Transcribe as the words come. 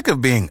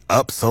of being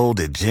upsold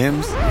at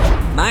gyms?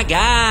 My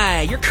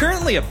guy, you're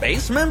currently a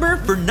base member?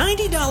 For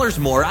 $90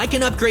 more, I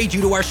can upgrade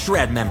you to our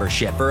Shred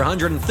membership. For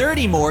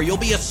 $130 more, you'll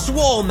be a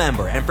Swole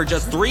member. And for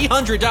just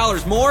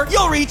 $300 more,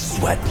 you'll reach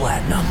Sweat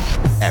Platinum.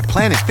 At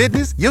Planet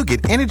Fitness, you'll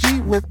get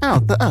energy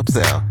without the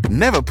upsell.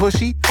 Never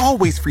pushy,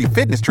 always free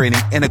fitness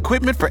training and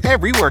equipment for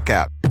every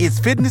workout. It's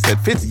fitness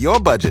that fits your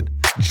budget.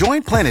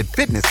 Join Planet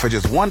Fitness for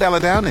just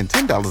 $1 down and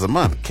 $10 a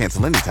month.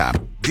 Cancel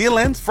anytime. Deal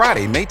ends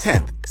Friday, May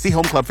 10th. See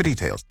Home Club for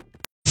details.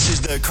 This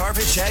is the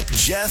Carpet Check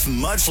Jeff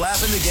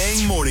Mudflap and the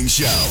Gang Morning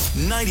Show.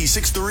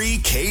 96.3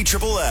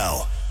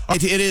 KLLL.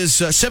 It is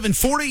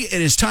 7:40. It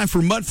is time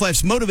for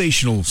Mudflap's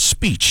motivational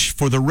speech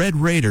for the Red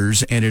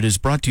Raiders, and it is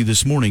brought to you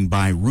this morning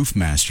by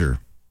Roofmaster.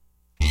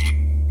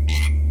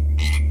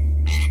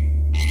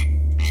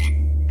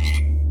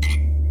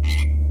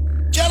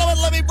 Gentlemen,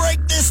 let me break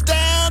this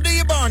down to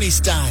you Barney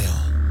style.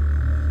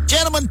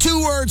 Gentlemen,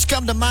 2 words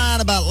come to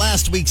mind about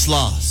last week's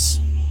loss.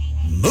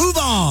 Move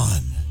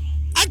on.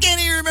 I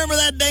can't even remember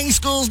that dang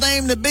school's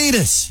name that beat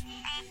us.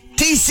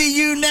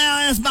 TCU now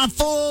has my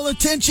full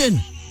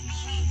attention.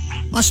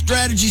 My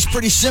strategy's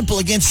pretty simple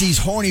against these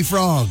horny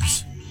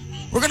frogs.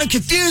 We're going to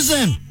confuse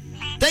them.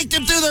 Take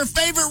them to their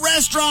favorite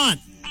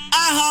restaurant,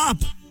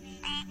 IHOP.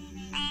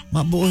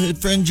 My boyhood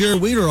friend Jerry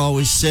Weeder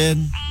always said,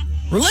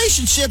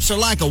 relationships are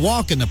like a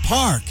walk in the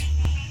park.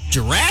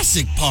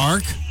 Jurassic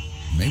Park?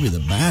 Maybe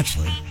The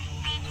Bachelor.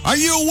 Are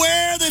you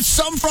aware that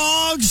some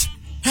frogs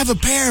have a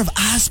pair of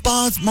eye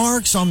spots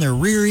marks on their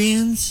rear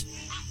ends?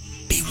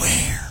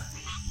 Beware.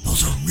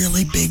 Those are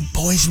really big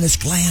poisonous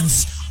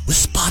glands with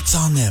spots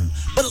on them.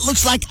 But it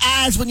looks like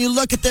eyes when you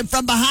look at them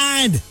from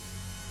behind.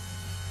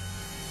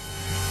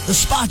 The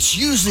spots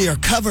usually are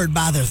covered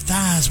by their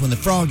thighs when the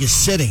frog is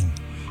sitting.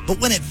 But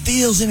when it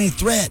feels any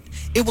threat,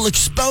 it will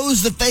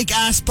expose the fake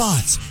eye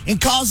spots and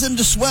cause them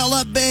to swell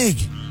up big,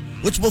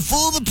 which will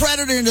fool the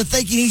predator into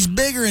thinking he's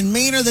bigger and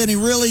meaner than he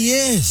really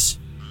is.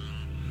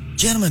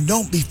 Gentlemen,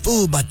 don't be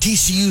fooled by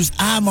TCU's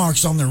eye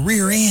marks on their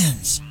rear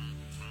ends.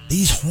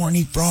 These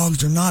horny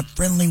frogs are not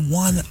friendly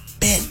one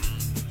bit.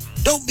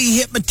 Don't be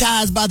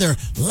hypnotized by their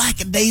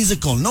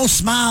lackadaisical,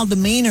 no-smile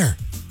demeanor.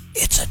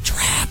 It's a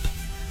trap.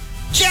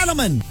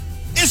 Gentlemen,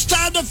 it's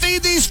time to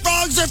feed these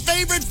frogs their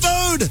favorite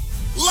food,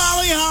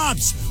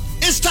 lollipops.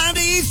 It's time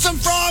to eat some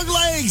frog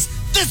legs.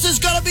 This is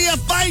going to be a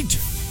fight.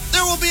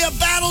 There will be a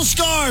battle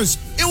scars.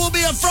 It will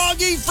be a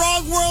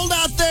frog-eat-frog world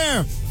out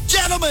there.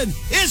 Gentlemen,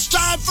 it's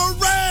time for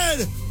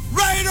Red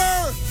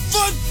Raider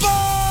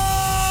football!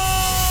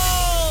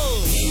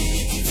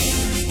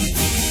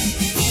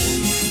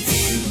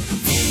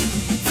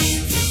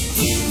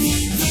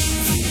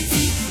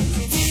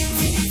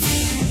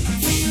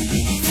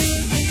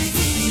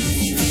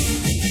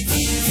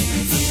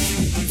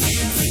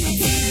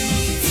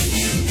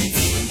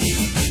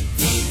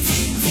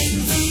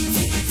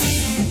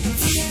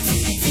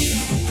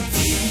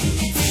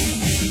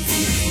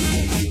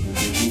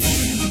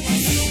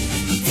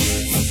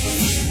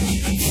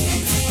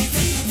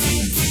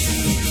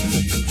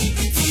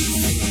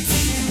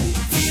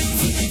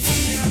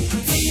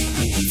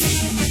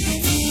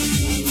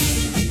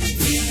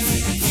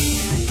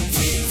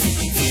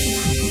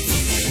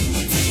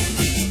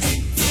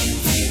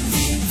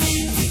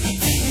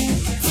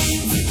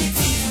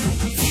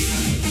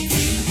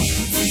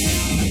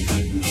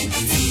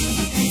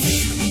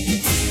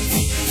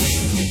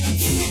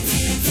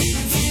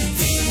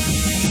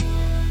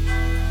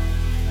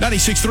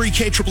 96.3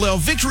 KLLL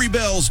Victory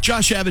Bells,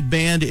 Josh Abbott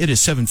Band. It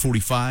is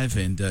 7:45,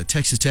 and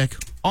Texas Tech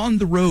on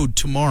the road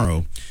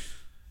tomorrow.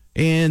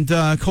 And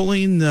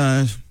Colleen,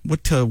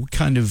 what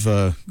kind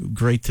of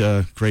great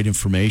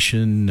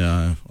information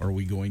are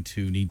we going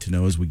to need to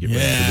know as we get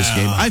ready for this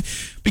game?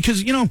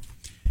 Because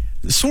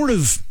sort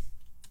of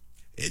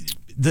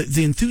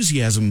the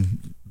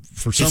enthusiasm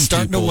for some it's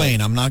starting people, to wane.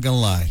 I'm not going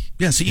to lie.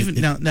 Yeah. So even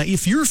now,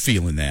 if you're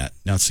feeling that,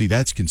 see,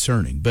 that's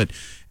concerning. But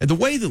the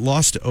way that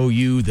lost to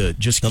OU,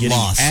 getting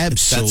loss,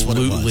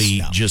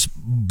 absolutely just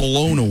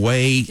blown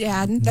away,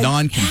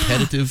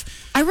 non-competitive.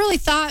 I really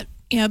thought,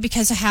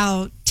 because of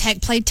how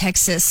Tech played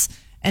Texas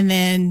and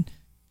then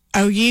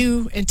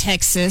OU and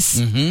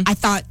Texas, I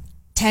thought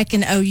Tech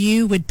and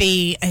OU would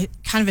be a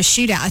kind of a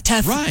shootout, a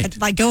tough,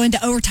 like go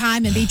into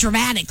overtime and be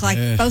dramatic,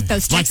 like both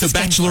those Texas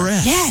like the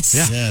Bachelorette.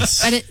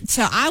 Yes. But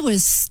so I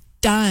was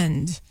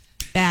stunned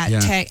that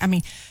Tech. I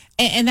mean,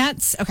 and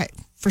that's okay.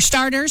 For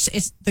starters,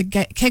 it's the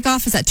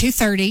kickoff is at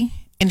 2:30,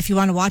 and if you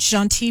want to watch it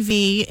on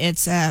TV,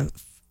 it's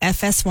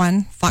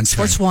FS1, Fox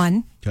Sports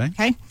 1.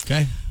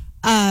 Okay.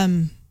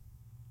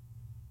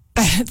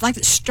 But like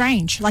it's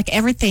strange. Like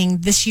everything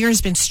this year has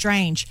been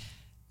strange.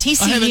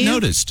 TCU. I haven't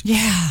noticed.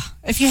 Yeah.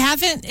 If you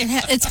haven't,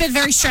 it's been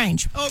very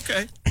strange.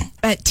 Okay.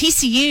 But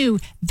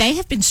TCU, they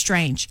have been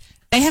strange.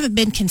 They haven't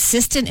been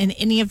consistent in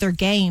any of their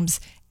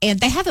games, and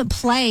they haven't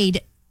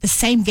played the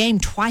same game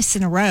twice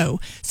in a row.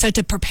 So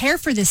to prepare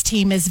for this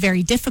team is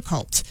very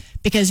difficult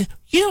because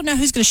you don't know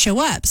who's going to show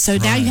up. So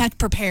now you have to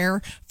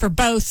prepare for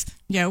both,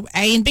 A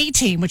and B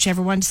team,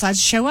 whichever one decides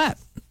to show up.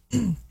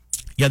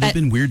 Yeah, they've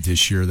been weird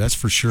this year. That's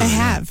for sure. They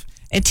have.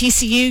 At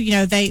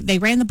TCU, they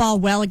ran the ball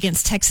well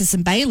against Texas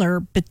and Baylor,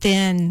 but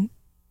then,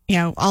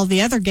 all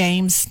the other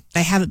games,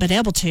 they haven't been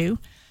able to.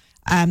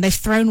 They've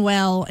thrown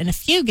well in a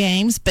few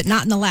games, but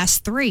not in the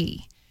last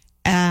 3.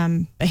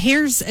 But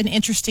here's an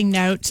interesting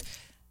note.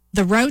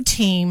 The road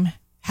team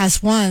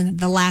has won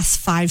the last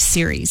 5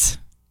 series.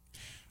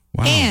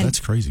 Wow, and that's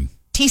crazy.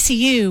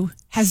 TCU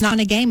has not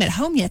won a game at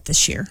home yet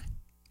this year.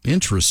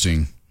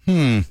 Interesting.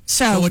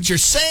 So what you're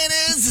saying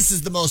is this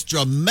is the most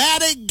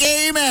dramatic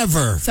game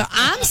ever. So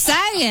I'm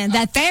saying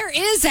that there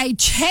is a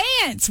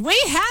chance. We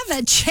have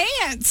a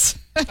chance.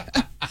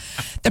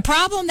 The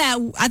problem that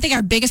I think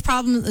our biggest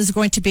problem is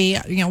going to be,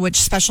 which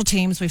special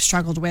teams we've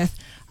struggled with,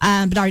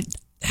 but our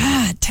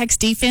Tech's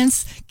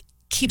defense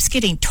keeps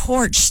getting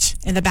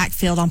torched in the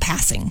backfield on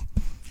passing.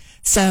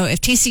 So if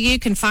TCU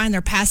can find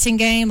their passing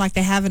game like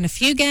they have in a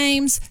few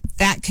games,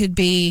 that could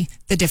be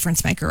the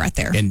difference maker right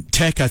there. And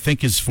Tech, I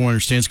think, as far as I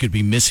understand, is going to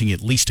be missing at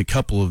least a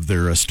couple of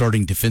their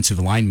starting defensive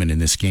linemen in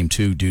this game,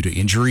 too, due to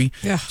injury.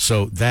 Yeah.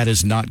 So that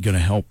is not going to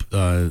help.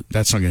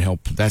 That's not going to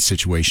help that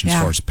situation as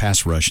far as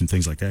pass rush and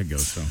things like that go.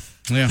 So,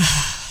 yeah.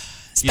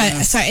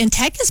 And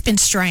Tech has been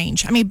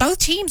strange. I mean, both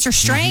teams are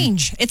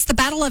strange. It's the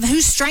battle of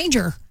who's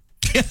stranger.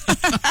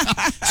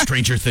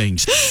 Stranger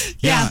things.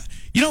 Yeah.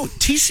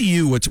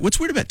 TCU. What's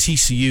weird about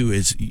TCU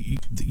is,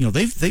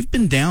 they've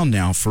been down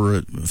now for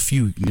a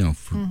few,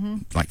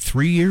 like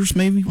 3 years,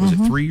 maybe. Was it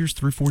 3 years,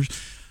 3 or 4 years?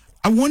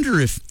 I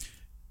wonder if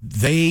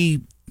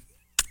they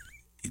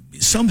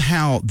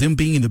somehow, them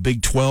being in the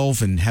Big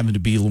 12 and having to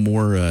be a little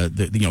more,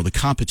 the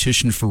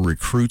competition for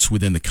recruits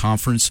within the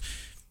conference,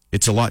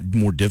 it's a lot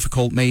more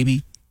difficult,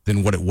 maybe,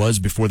 than what it was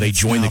before they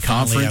joined the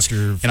conference.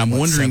 And I'm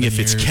wondering if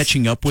it's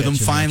catching up with them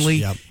finally.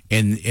 Yep.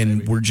 And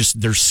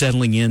they're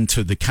settling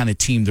into the kind of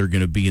team they're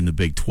going to be in the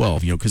Big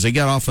 12, because they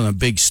got off on a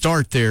big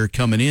start there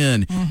coming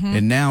in,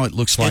 and now it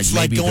looks like it's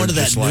maybe like going to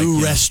they're that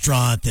new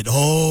restaurant that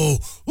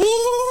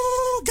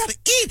gotta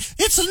eat.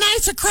 It's a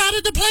nice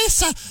crowded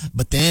place,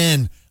 but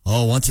then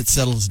once it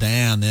settles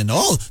down, then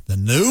the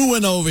new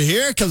one over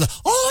here comes.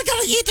 I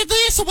gotta eat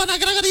this one. I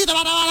gotta eat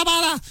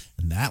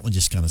and that one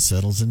just kind of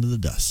settles into the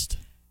dust.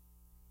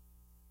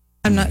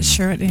 I'm not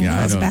sure what it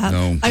was about.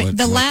 I don't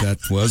know what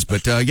that was,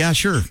 but yeah,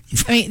 sure.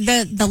 I mean,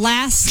 the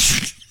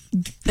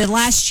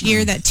last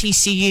year that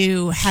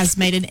TCU has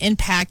made an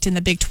impact in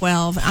the Big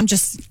 12, I'm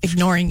just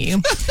ignoring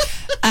you,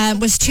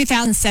 was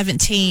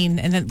 2017,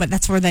 and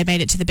that's where they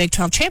made it to the Big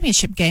 12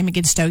 championship game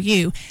against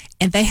OU,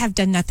 and they have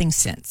done nothing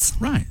since.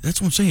 Right,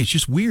 that's what I'm saying. It's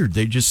just weird.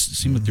 They just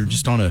seem like they're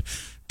just on a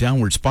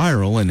downward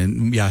spiral,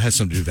 and it has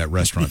something to do with that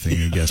restaurant thing,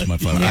 I guess. I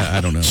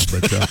don't know,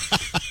 but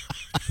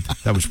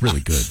that was really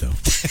good, though.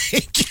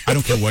 I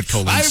don't care what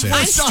Colleen said.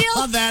 I am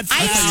still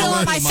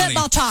in my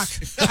football talk.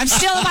 I'm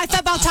still in my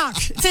football talk.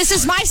 This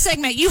is my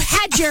segment. You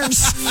had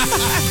yours.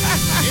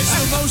 It's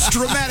the most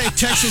dramatic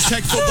Texas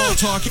Tech football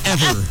talk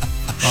ever.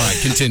 All right,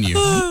 continue.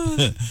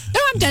 No,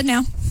 I'm done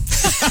now.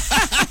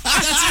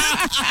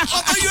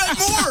 Oh, you had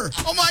more.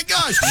 Oh, my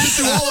gosh. Did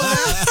you do all of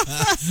that?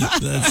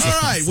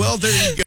 All right, well, there you go.